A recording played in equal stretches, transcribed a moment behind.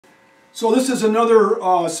So this is another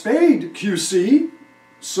Spade QC,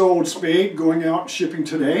 sold Spade, going out shipping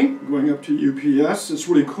today, going up to UPS. It's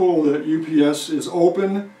really cool that UPS is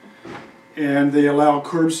open and they allow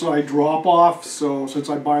curbside drop-off. So since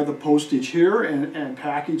I buy the postage here and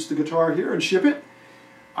package the guitar here and ship it,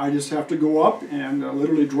 I just have to go up and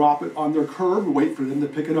literally drop it on their curb, wait for them to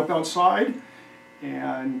pick it up outside,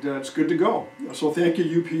 and it's good to go. So thank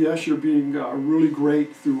you, UPS. You're being really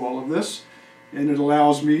great through all of this, and it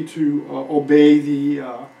allows me to obey the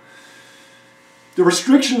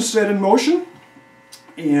restrictions set in motion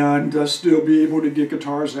and still be able to get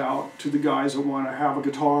guitars out to the guys that want to have a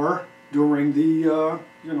guitar during the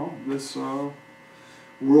this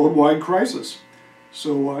worldwide crisis.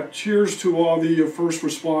 So cheers to all the first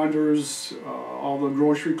responders, all the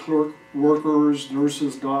grocery clerk workers,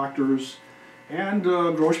 nurses, doctors, and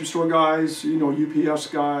grocery store guys, UPS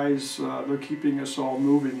guys. They're keeping us all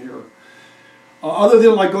moving here. Other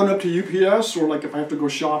than like going up to UPS, or like if I have to go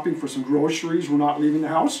shopping for some groceries, we're not leaving the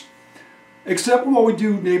house. Except while we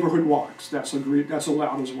do neighborhood walks, that's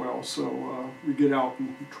allowed as well. So we get out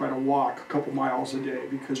and try to walk a couple miles a day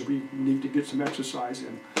because we need to get some exercise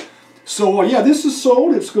in. So yeah, this is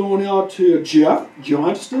sold. It's going out to Jeff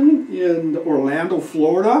Johnston in Orlando,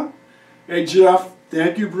 Florida. Hey Jeff,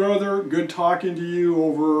 thank you, brother. Good talking to you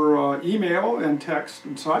over email and text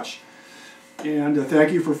and such. And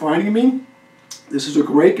thank you for finding me. This is a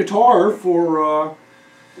great guitar for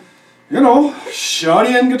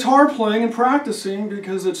shut-in guitar playing and practicing,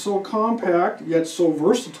 because it's so compact yet so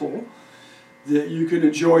versatile that you can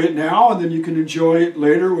enjoy it now and then you can enjoy it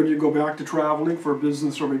later when you go back to traveling for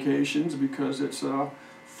business or vacations, because it's a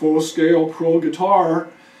full-scale pro guitar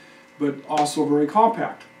but also very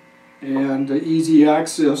compact and easy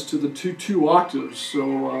access to the two octaves.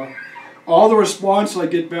 So all the response I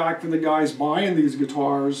get back from the guys buying these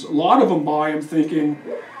guitars, a lot of them buy them thinking,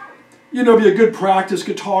 be a good practice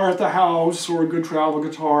guitar at the house or a good travel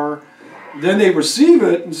guitar. Then they receive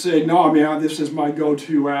it and say, no man, this is my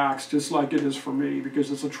go-to axe, just like it is for me, because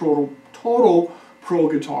it's a total pro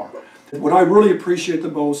guitar. What I really appreciate the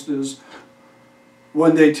most is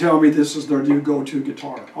when they tell me this is their new go-to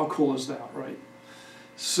guitar. How cool is that, right?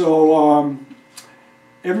 So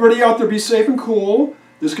everybody out there, be safe and cool.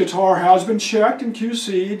 This guitar has been checked and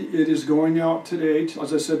QC'd. It is going out today,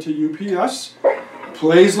 as I said, to UPS.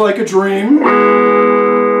 Plays like a dream.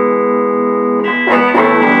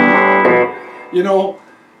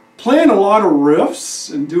 Playing a lot of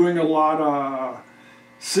riffs and doing a lot of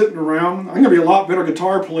sitting around. I'm going to be a lot better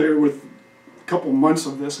guitar player with a couple months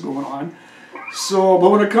of this going on. So,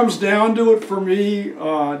 but when it comes down to it, for me,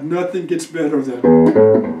 nothing gets better than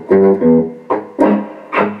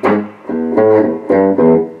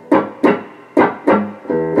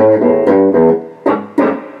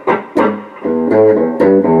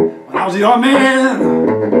when I was a young man,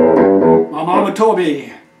 my mama told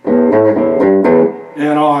me,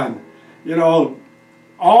 and on.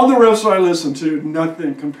 All the riffs I listen to,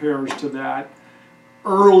 nothing compares to that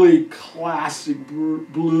early classic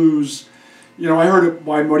blues. I heard it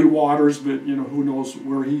by Muddy Waters, but who knows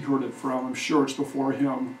where he heard it from. I'm sure it's before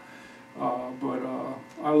him. But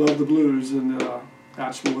I love the blues, and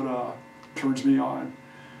that's what turns me on.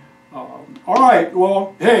 All right,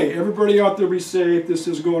 well, hey, everybody out there, be safe. This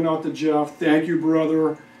is going out to Jeff. Thank you,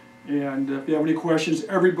 brother. And if you have any questions,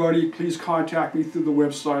 everybody, please contact me through the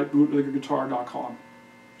website, bootleggerguitar.com.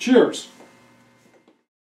 Cheers.